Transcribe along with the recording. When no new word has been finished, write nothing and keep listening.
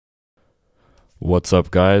What's up,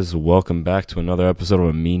 guys? Welcome back to another episode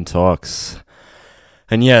of Mean Talks.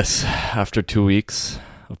 And yes, after 2 weeks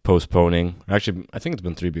of postponing, actually, I think it's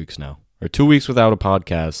been 3 weeks now, or 2 weeks without a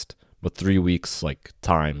podcast, but 3 weeks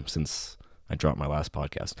time since I dropped my last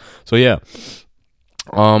podcast. So yeah,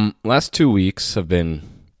 last 2 weeks have been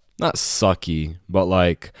not sucky, but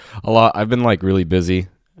a lot. I've been really busy,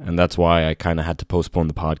 and that's why I kind of had to postpone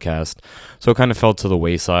the podcast. So it kind of fell to the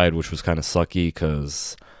wayside, which was kind of sucky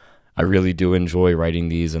because I really do enjoy writing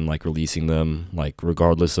these and releasing them,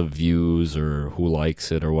 regardless of views or who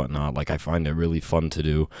likes it or whatnot. I find it really fun to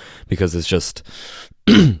do because it's just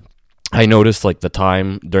I noticed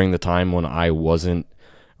during the time when I wasn't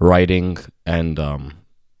writing and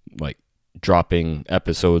dropping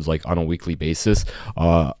episodes on a weekly basis,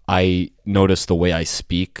 I noticed the way I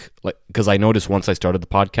speak, because I noticed once I started the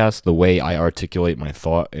podcast, the way I articulate my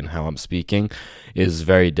thought and how I'm speaking is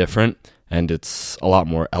very different. And it's a lot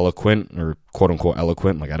more eloquent, or quote unquote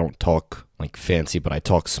eloquent. I don't talk fancy, but I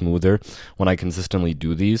talk smoother when I consistently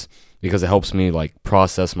do these, because it helps me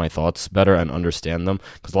process my thoughts better and understand them.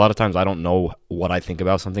 Because a lot of times I don't know what I think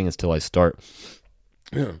about something until I start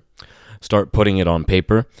putting it on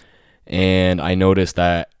paper. And I noticed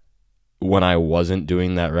that when I wasn't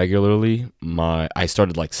doing that regularly, I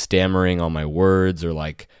started stammering on my words, or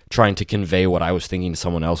trying to convey what I was thinking to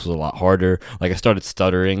someone else was a lot harder. I started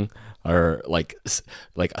stuttering, or I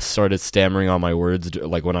started stammering on my words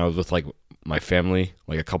when I was with my family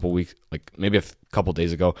a couple weeks, maybe a couple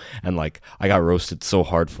days ago, and I got roasted so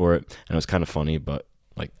hard for it, and it was kind of funny, but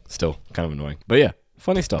still kind of annoying. But yeah,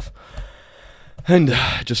 funny stuff. And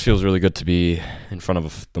it just feels really good to be in front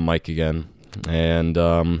of the mic again. And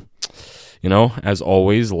as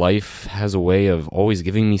always, life has a way of always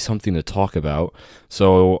giving me something to talk about.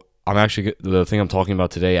 So the thing I'm talking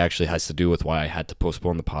about today actually has to do with why I had to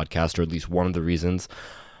postpone the podcast, or at least one of the reasons,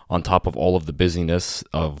 on top of all of the busyness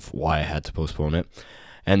of why I had to postpone it.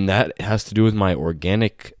 And that has to do with my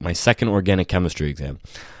second organic chemistry exam.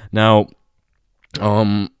 Now,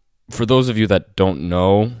 for those of you that don't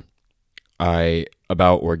know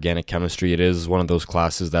about organic chemistry, it is one of those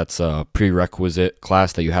classes that's a prerequisite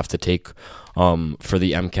class that you have to take for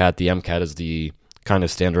the MCAT. The MCAT is the kind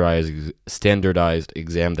of standardized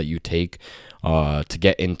exam that you take to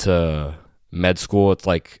get into med school. It's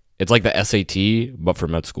like the SAT, but for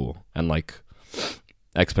med school, and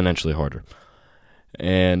exponentially harder.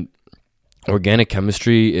 And organic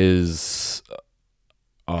chemistry is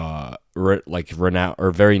renowned,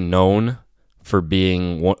 or very known for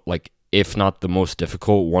being if not the most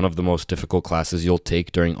difficult, one of the most difficult classes you'll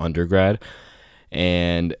take during undergrad.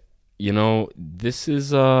 And this is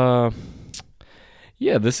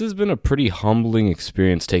this has been a pretty humbling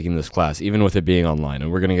experience taking this class, even with it being online,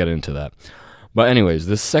 and we're going to get into that. But anyways,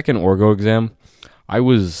 this second Orgo exam, I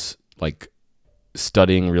was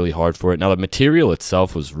studying really hard for it. Now, the material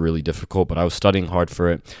itself was really difficult, but I was studying hard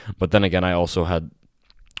for it. But then again, I also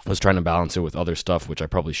was trying to balance it with other stuff, which I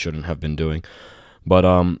probably shouldn't have been doing. But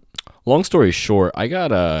long story short, I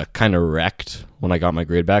got kind of wrecked when I got my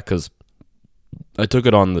grade back, because I took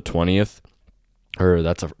it on the 20th. Or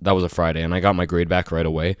that was a Friday, and I got my grade back right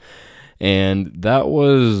away, and that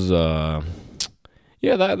was that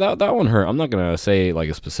one hurt. I'm not gonna say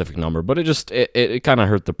a specific number, but it kind of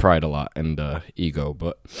hurt the pride a lot, and ego.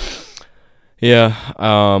 But yeah,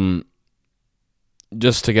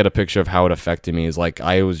 just to get a picture of how it affected me is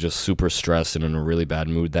I was just super stressed and in a really bad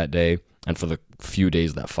mood that day, and for the few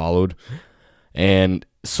days that followed, and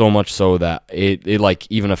so much so that it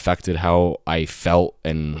even affected how I felt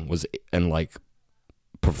and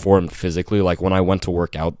performed physically. When I went to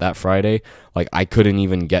work out that Friday, I couldn't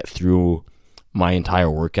even get through my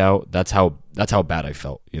entire workout. That's how bad I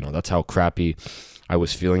felt. That's how crappy I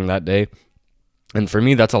was feeling that day. And for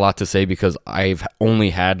me, that's a lot to say, because I've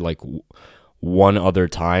only had one other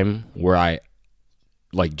time where I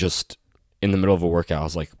just in the middle of a workout, I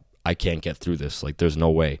was I can't get through this. There's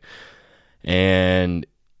no way. And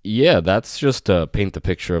yeah, that's just to paint the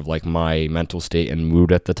picture of my mental state and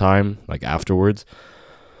mood at the time, afterwards.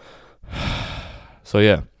 So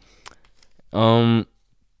yeah. So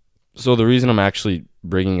the reason I'm actually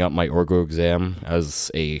bringing up my Orgo exam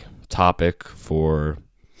as a topic for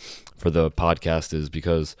the podcast is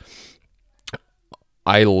because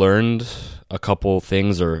I learned a couple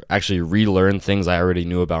things, or actually relearned things I already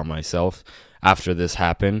knew about myself after this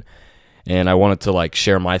happened. And I wanted to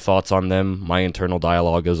share my thoughts on them, my internal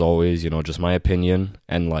dialogue as always, just my opinion,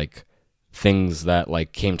 and things that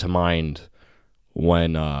came to mind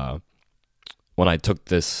when I took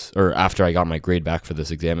this, or after I got my grade back for this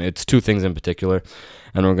exam. It's two things in particular,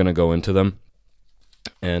 and we're going to go into them.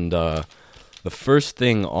 And the first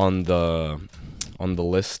thing on the on the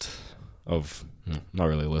list of, not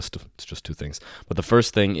really a list, it's just two things. But the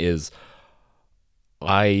first thing is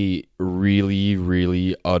I really,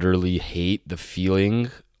 really, utterly hate the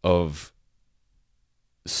feeling of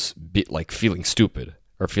like feeling stupid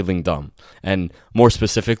or feeling dumb. And more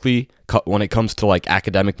specifically, when it comes to like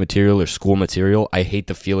academic material or school material, I hate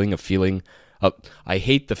the feeling of I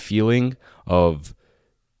hate the feeling of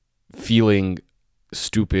feeling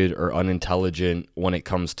stupid or unintelligent when it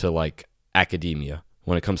comes to like academia,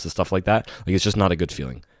 when it comes to stuff like that. Like, it's just not a good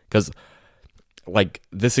feeling, because like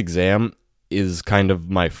this exam is kind of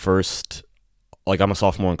my first, like, I'm a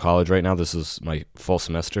sophomore in college right now. This is my fall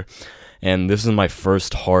semester, and this is my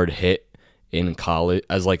first hard hit in college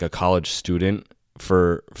as like a college student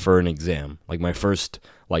for an exam. Like my first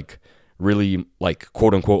like really like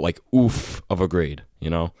quote unquote like oof of a grade, you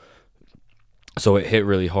know? So it hit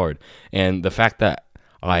really hard. And the fact that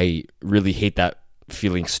I really hate that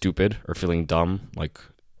feeling stupid or feeling dumb like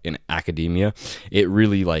in academia, it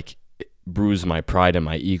really like bruised my pride and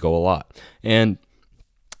my ego a lot. And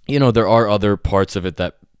you know, there are other parts of it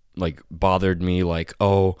that like bothered me, like,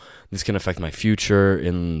 oh, this can affect my future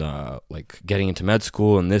in like getting into med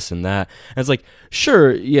school and this and that. And it's like,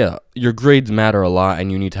 sure, yeah, your grades matter a lot,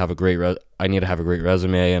 and you need to have a great I need to have a great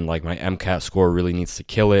resume, and like my MCAT score really needs to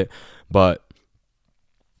kill it. But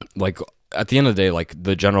like at the end of the day, like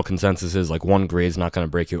the general consensus is like one grade's not going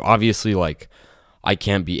to break you. Obviously, like I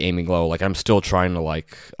can't be aiming low. Like I'm still trying to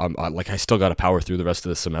like I still got to power through the rest of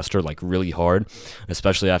the semester like really hard,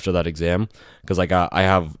 especially after that exam, because I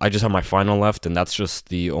just have my final left, and that's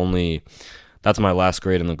my last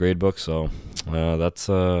grade in the grade book. So that's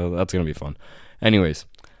gonna be fun. Anyways,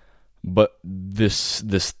 but this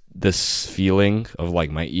feeling of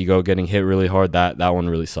like my ego getting hit really hard, that one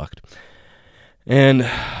really sucked. And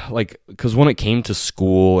like, because when it came to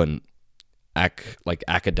school and like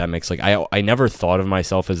academics, like I never thought of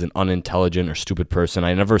myself as an unintelligent or stupid person.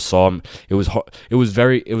 I never saw it was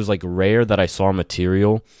like rare that I saw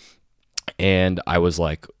material and I was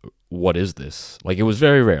like, what is this? Like, it was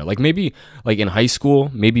very rare. Like maybe like in high school,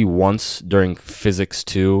 maybe once during physics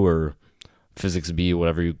 2 or physics B,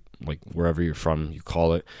 whatever you like, wherever you're from you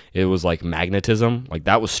call it, it was like magnetism. Like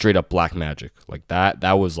that was straight up black magic. Like that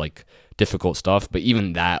was like difficult stuff. But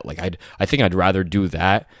even that, like I think I'd rather do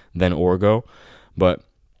that than orgo. But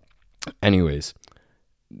anyways,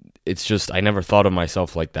 it's just I never thought of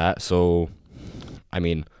myself like that. So I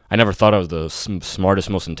mean, I never thought I was the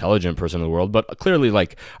smartest, most intelligent person in the world. But clearly,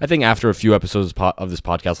 like I think after a few episodes of this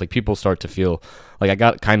podcast, like people start to feel like I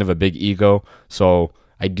got kind of a big ego. So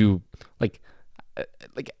I do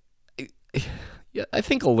yeah, I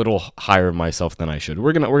think a little higher of myself than I should.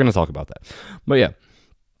 We're gonna talk about that. But yeah.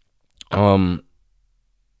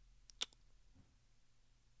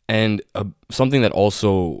 And something that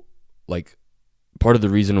also, like, part of the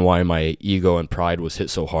reason why my ego and pride was hit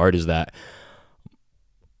so hard is that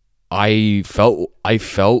I felt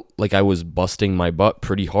like I was busting my butt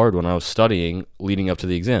pretty hard when I was studying leading up to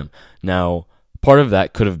the exam. Now, part of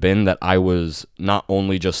that could have been that I was not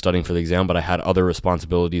only just studying for the exam, but I had other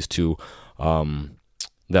responsibilities to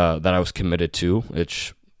that I was committed to,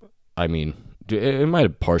 which, I mean, it might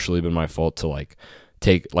have partially been my fault to like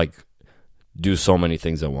do so many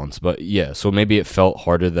things at once. But yeah, so maybe it felt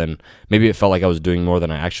like I was doing more than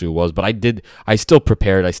I actually was. But I still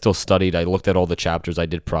prepared, I still studied, I looked at all the chapters, I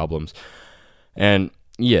did problems. And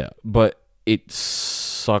yeah, but it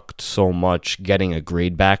sucked so much getting a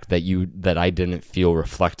grade back that I didn't feel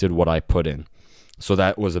reflected what I put in. So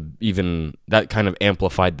that was that kind of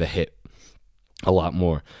amplified the hit a lot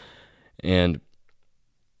more. And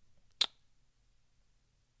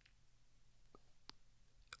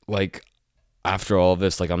like after all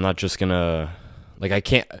this, like I'm not just gonna, like I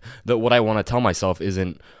can't, what I want to tell myself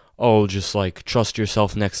isn't, oh, just like trust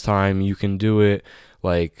yourself next time, you can do it,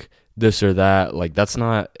 like this or that. Like that's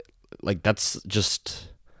not, like that's just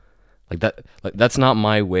like that, like that's not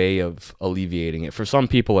my way of alleviating it. For some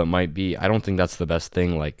people it might be. I don't think that's the best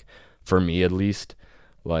thing, like for me at least,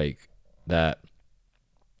 like that,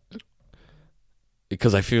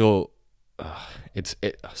 because I feel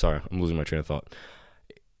sorry, I'm losing my train of thought.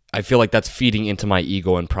 I feel like that's feeding into my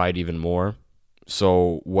ego and pride even more.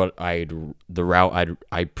 So the route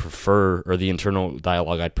I'd prefer, or the internal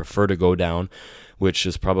dialogue I'd prefer to go down, which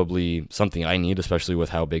is probably something I need, especially with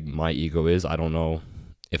how big my ego is. I don't know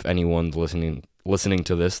if anyone's listening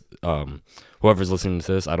to this, whoever's listening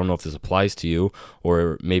to this, I don't know if this applies to you,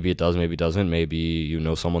 or maybe it does, maybe it doesn't, maybe you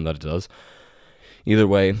know someone that it does. Either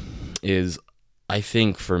way, I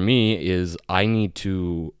think for me is I need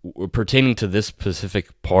to, pertaining to this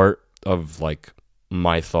specific part of like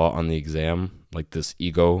my thought on the exam, like this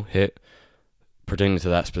ego hit, pertaining to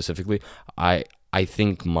that specifically, I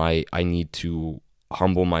think I need to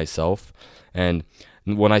humble myself. And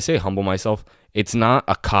when I say humble myself, it's not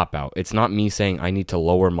a cop out. It's not me saying I need to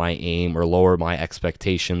lower my aim or lower my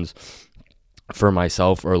expectations for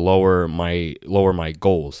myself or lower my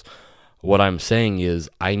goals. What I'm saying is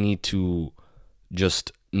I need to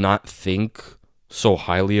just not think so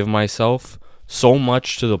highly of myself, so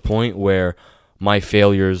much to the point where my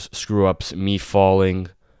failures, screw ups, me falling,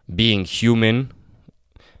 being human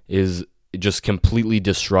is just completely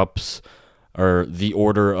disrupts or the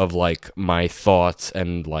order of like my thoughts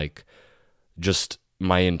and like just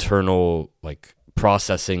my internal like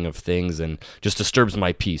processing of things, and just disturbs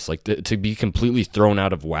my peace. Like to be completely thrown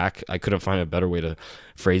out of whack. I couldn't find a better way to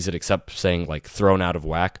phrase it except saying like thrown out of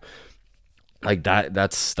whack. Like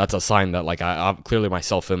that's a sign that like I clearly my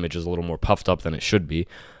self-image is a little more puffed up than it should be,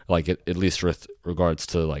 like at least with regards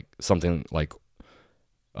to like something like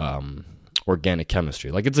organic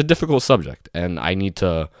chemistry. Like it's a difficult subject, and I need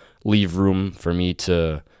to leave room for me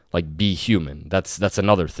to like be human. That's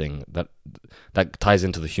another thing that ties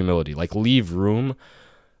into the humility. Like leave room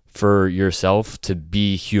for yourself to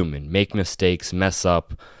be human, make mistakes, mess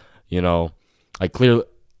up, you know.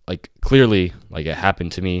 Clearly like it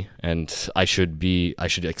happened to me, and I should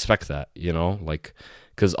expect that, you know, like,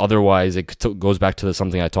 because otherwise it goes back to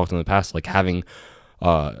something I talked in the past, like having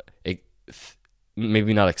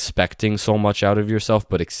maybe not expecting so much out of yourself,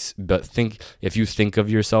 but if you think of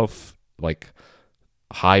yourself like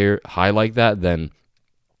high like that, then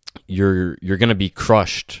you're gonna be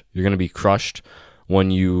crushed. You're gonna be crushed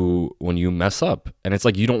when you mess up, and it's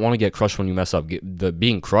like you don't want to get crushed when you mess up. The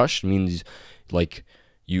being crushed means like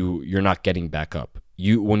you're not getting back up.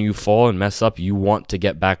 When you fall and mess up, you want to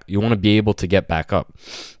get back. You want to be able to get back up.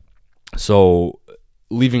 So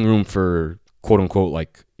leaving room for quote unquote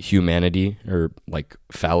like humanity or like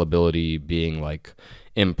fallibility, being like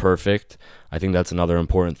imperfect, I think that's another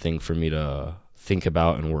important thing for me to think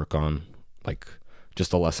about and work on. Like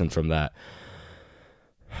just a lesson from that.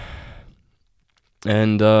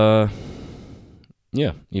 And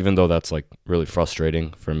yeah, even though that's like really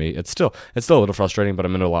frustrating for me, it's still a little frustrating, but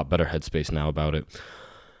I'm in a lot better headspace now about it.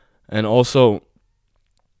 And also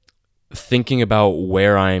thinking about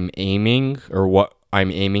where I'm aiming or what I'm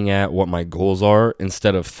aiming at, what my goals are,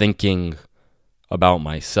 instead of thinking about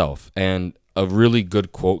myself. And a really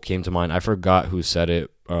good quote came to mind. I forgot who said it,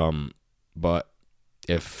 but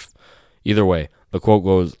if either way, the quote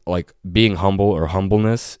goes like, being humble or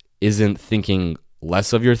humbleness isn't thinking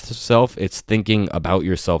less of yourself, it's thinking about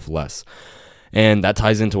yourself less. And that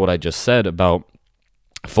ties into what I just said about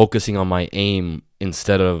focusing on my aim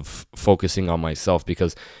instead of focusing on myself,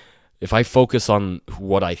 because if I focus on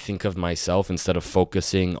what I think of myself instead of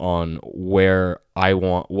focusing on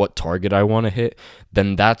what target I want to hit,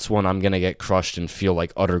 then that's when I'm going to get crushed and feel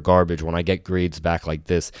like utter garbage when I get grades back like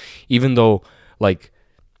this. Even though, like,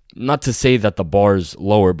 not to say that the bar's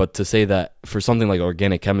lower, but to say that for something like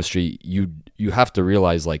organic chemistry, you have to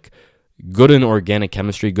realize like good in organic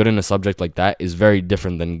chemistry, good in a subject like that is very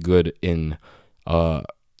different than good in a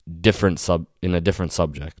different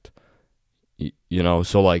subject. You know,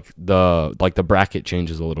 so like the bracket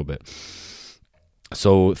changes a little bit.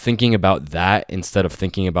 So thinking about that instead of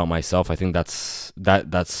thinking about myself, I think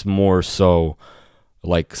that's more so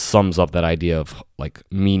like sums up that idea of like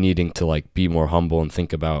me needing to like be more humble and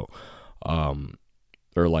think about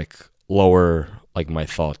or like lower like my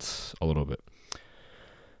thoughts a little bit.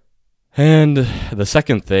 And the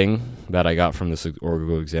second thing that I got from this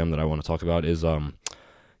Orgo exam that I want to talk about is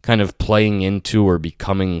kind of playing into or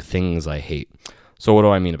becoming things I hate. So what do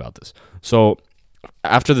I mean about this? So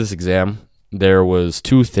after this exam, there was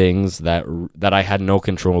two things that I had no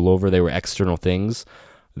control over. They were external things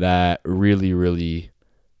that really, really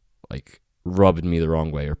like rubbed me the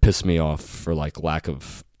wrong way or pissed me off, for like lack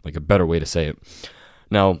of like a better way to say it.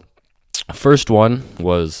 Now, first one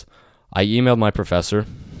was I emailed my professor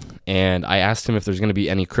and I asked him if there's going to be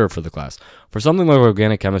any curve for the class. For something like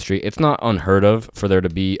organic chemistry, it's not unheard of for there to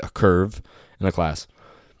be a curve in the class.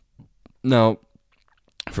 Now,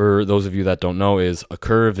 for those of you that don't know, is a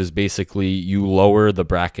curve is basically you lower the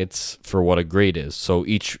brackets for what a grade is. So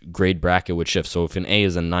each grade bracket would shift. So if an A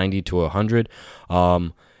is a 90 to 100,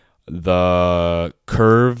 the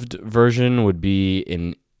curved version would be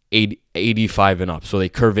in 85 and up. So they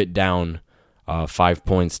curve it down 5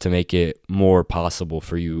 points to make it more possible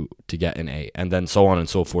for you to get an A, and then so on and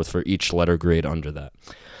so forth for each letter grade under that.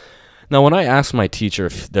 Now, when I asked my teacher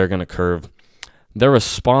if they're going to curve, their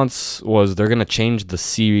response was they're going to change the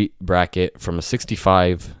C bracket from a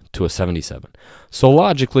 65 to a 77. So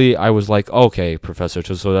logically, I was like, okay, professor,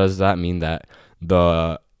 so does that mean that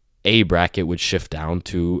the A bracket would shift down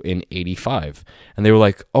to an 85. And they were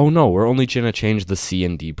like, oh no, we're only going to change the C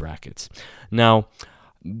and D brackets. Now,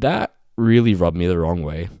 that really rubbed me the wrong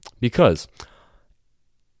way, because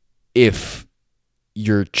if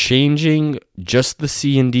you're changing just the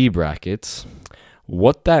C and D brackets,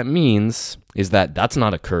 what that means is that that's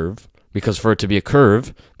not a curve, because for it to be a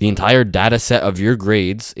curve, the entire data set of your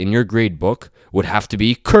grades in your grade book would have to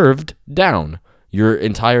be curved down. Your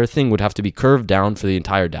entire thing would have to be curved down for the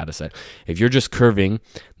entire data set. If you're just curving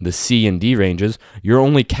the C and D ranges, you're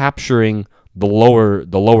only capturing the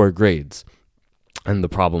lower grades. And the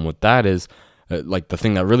problem with that is, the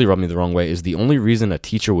thing that really rubbed me the wrong way is the only reason a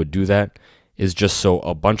teacher would do that is just so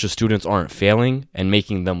a bunch of students aren't failing and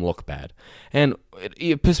making them look bad. And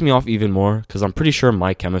it pissed me off even more, because I'm pretty sure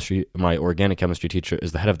my organic chemistry teacher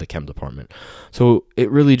is the head of the chem department. So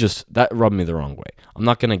it really that rubbed me the wrong way. I'm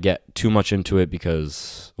not going to get too much into it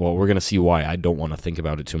because, well, we're going to see why I don't want to think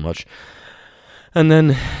about it too much. And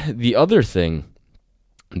then the other thing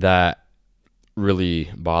that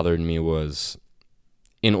really bothered me was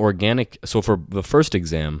in organic. So for the first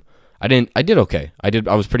exam, I did okay.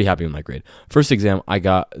 I was pretty happy with my grade. First exam,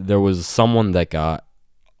 there was someone that got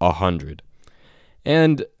 100.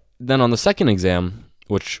 And then on the second exam,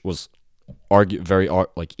 which was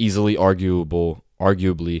easily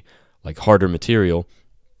arguably like harder material,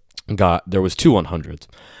 there was 2 100s.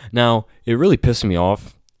 Now, it really pissed me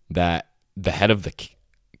off that the head of the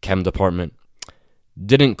chem department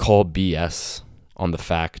didn't call BS on the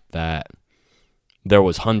fact that there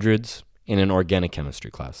was hundreds in an organic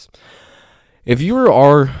chemistry class. If you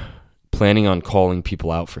are planning on calling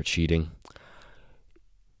people out for cheating,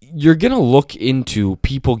 you're going to look into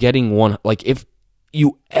people getting one. Like, if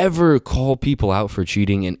you ever call people out for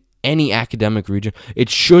cheating in any academic region, it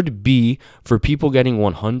should be for people getting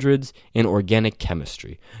 100s in organic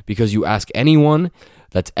chemistry, because you ask anyone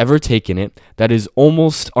that's ever taken it, that is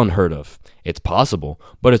almost unheard of. It's possible,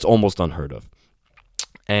 but it's almost unheard of.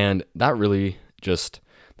 And that really that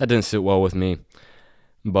didn't sit well with me.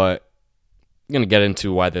 But I'm going to get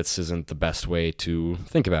into why this isn't the best way to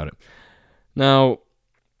think about it. Now,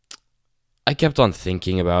 I kept on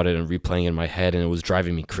thinking about it and replaying it in my head, and it was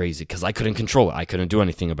driving me crazy because I couldn't control it. I couldn't do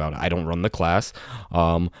anything about it. I don't run the class,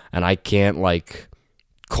 and I can't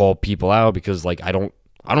call people out because I don't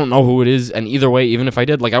know who it is. And either way, even if I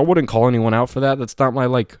did, I wouldn't call anyone out for that. That's not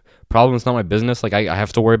my problem. It's not my business. I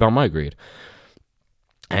have to worry about my grade.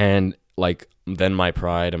 And then my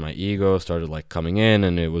pride and my ego started coming in,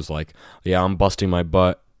 and it was yeah, I'm busting my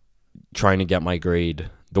butt trying to get my grade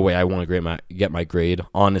the way I want to get my grade,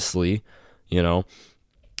 honestly, and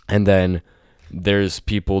then there's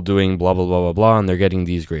people doing blah, blah, blah, blah, blah, and they're getting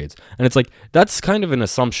these grades. And it's that's kind of an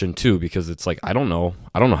assumption too, because it's I don't know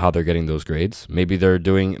how they're getting those grades. Maybe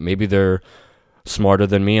they're smarter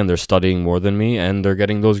than me and they're studying more than me and they're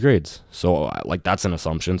getting those grades. So that's an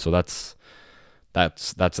assumption. So that's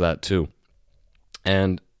that too.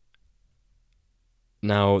 And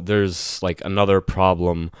now there's another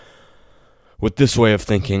problem with this way of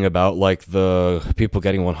thinking about the people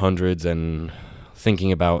getting 100s and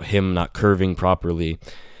thinking about him not curving properly.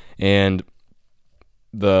 And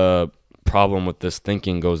the problem with this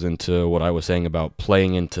thinking goes into what I was saying about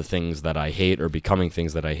playing into things that I hate or becoming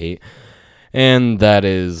things that I hate. And that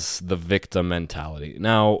is the victim mentality.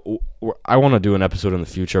 Now, I want to do an episode in the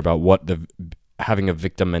future about what having a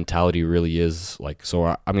victim mentality really is. So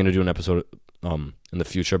I'm going to do an episode in the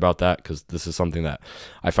future about that, because this is something that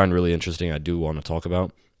I find really interesting. I do want to talk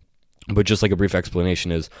about. But just a brief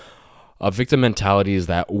explanation is, a victim mentality is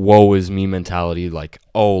that woe is me mentality.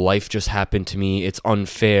 Oh, life just happened to me. It's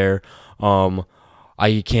unfair.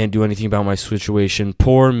 I can't do anything about my situation.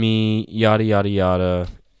 Poor me, yada, yada, yada.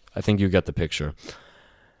 I think you get the picture.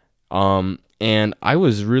 And I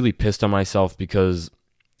was really pissed on myself because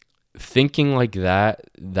thinking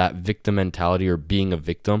that victim mentality or being a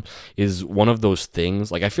victim is one of those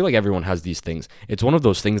things. I feel like everyone has these things. It's one of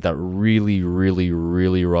those things that really, really,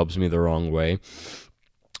 really rubs me the wrong way.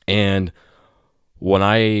 And when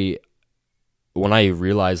I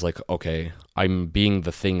realize okay, I'm being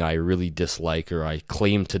the thing I really dislike or I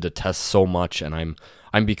claim to detest so much, and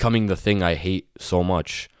I'm becoming the thing I hate so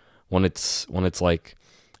much, when it's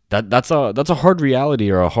that's a hard reality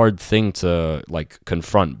or a hard thing to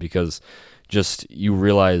confront, because just you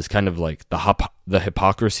realize kind of the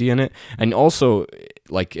hypocrisy in it. And also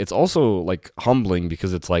it's also humbling,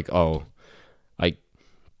 because it's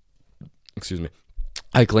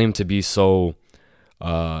I claim to be so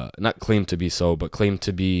not claim to be so, but claim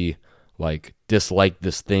to be dislike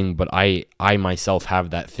this thing, but I myself have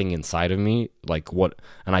that thing inside of me,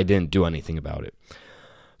 and I didn't do anything about it.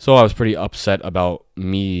 So I was pretty upset about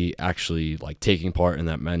me actually like taking part in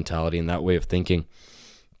that mentality and that way of thinking.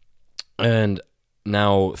 And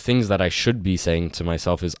now things that I should be saying to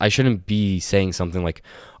myself is I shouldn't be saying something like,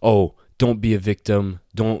 "Oh, don't be a victim.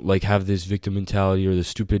 Don't like have this victim mentality or the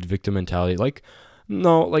stupid victim mentality." Like,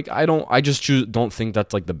 no, like I just don't think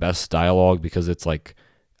that's like the best dialogue, because it's like,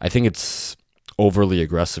 I think it's overly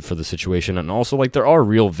aggressive for the situation. And also, like, there are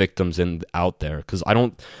real victims out there, because I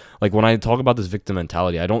don't, like, when I talk about this victim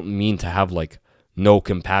mentality, I don't mean to have like no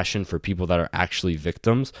compassion for people that are actually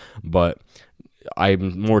victims, but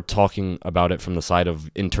I'm more talking about it from the side of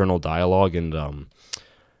internal dialogue and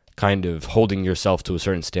kind of holding yourself to a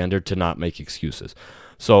certain standard to not make excuses.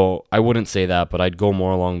 So I wouldn't say that, but I'd go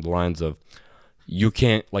more along the lines of,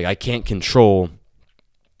 I can't control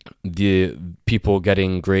the people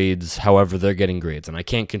getting grades however they're getting grades, and I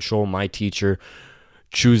can't control my teacher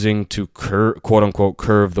choosing to quote unquote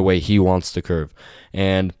curve the way he wants to curve.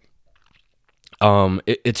 And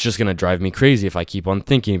it's just going to drive me crazy if I keep on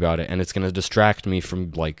thinking about it, and it's going to distract me from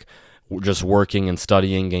like just working and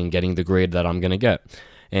studying and getting the grade that I'm going to get.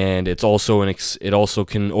 And it's also it also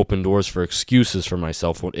can open doors for excuses for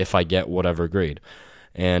myself if I get whatever grade.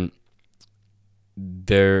 And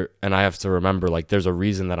I have to remember, like, there's a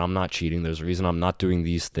reason that I'm not cheating. There's a reason I'm not doing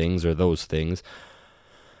these things or those things.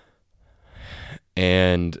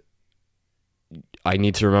 And I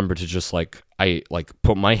need to remember to just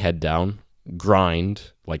put my head down,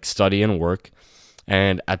 grind, like study and work.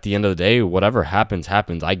 And at the end of the day, whatever happens,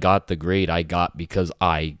 happens. I got the grade I got because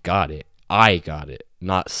I got it. I got it,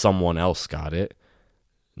 not someone else got it.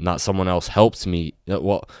 Not someone else helped me.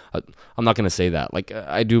 Well, I'm not going to say that. Like,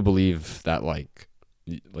 I do believe that like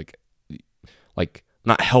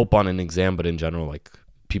not help on an exam, but in general, like,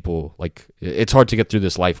 people, like, it's hard to get through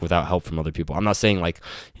this life without help from other people. I'm not saying like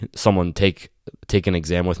someone take an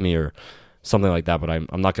exam with me or something like that, but I'm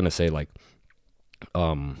not going to say like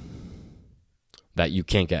that you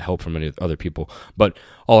can't get help from any other people. But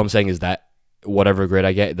all I'm saying is that whatever grade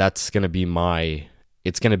I get, it's going to be my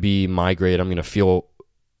grade. I'm going to feel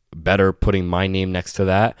better putting my name next to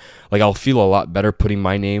that. Like, I'll feel a lot better putting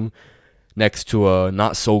my name next to a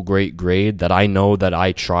not so great grade that I know that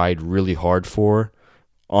I tried really hard for,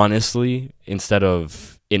 honestly, instead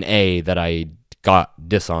of an A that I got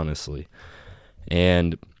dishonestly.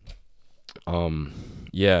 And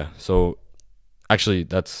yeah, so actually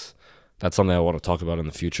that's something I want to talk about in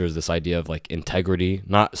the future, is this idea of like integrity.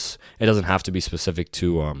 It doesn't have to be specific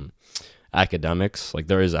to academics. Like,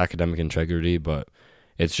 there is academic integrity, but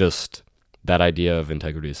it's just that idea of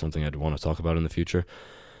integrity is something I'd want to talk about in the future,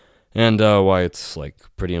 and why it's like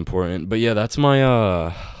pretty important. But yeah, that's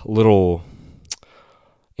my little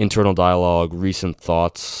internal dialogue, recent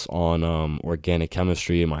thoughts on organic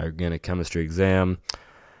chemistry, my organic chemistry exam,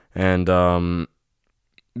 and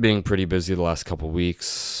being pretty busy the last couple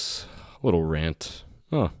weeks. A little rant.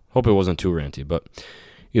 Hope it wasn't too ranty, but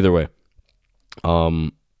either way,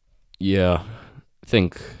 yeah, I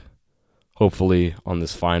think hopefully on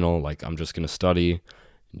this final, like, I'm just gonna study,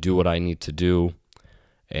 do what I need to do,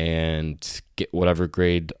 and get whatever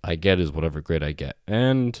grade I get is whatever grade I get.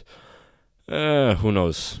 And who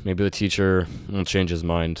knows? Maybe the teacher will change his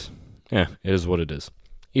mind. Yeah, it is what it is.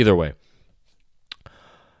 Either way.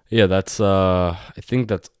 Yeah, I think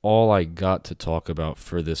that's all I got to talk about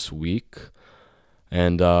for this week.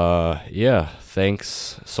 And yeah,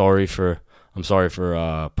 thanks. I'm sorry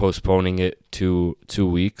for postponing it 2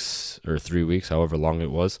 weeks or 3 weeks, however long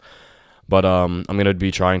it was. But I'm gonna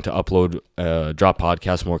be trying to drop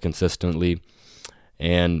podcasts more consistently.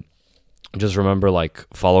 And just remember, like,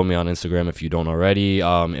 follow me on Instagram if you don't already.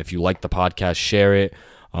 If you like the podcast, share it.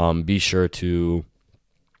 Be sure to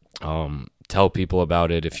tell people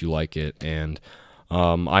about it if you like it. And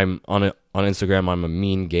I'm on Instagram. I'm a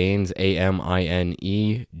Mean Gains, AMINEGAINZ.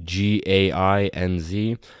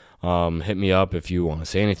 Hit me up if you want to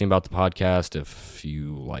say anything about the podcast, if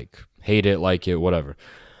you like it, whatever.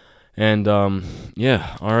 And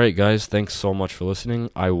yeah, all right, guys. Thanks so much for listening.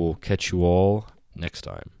 I will catch you all next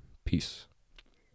time. Peace.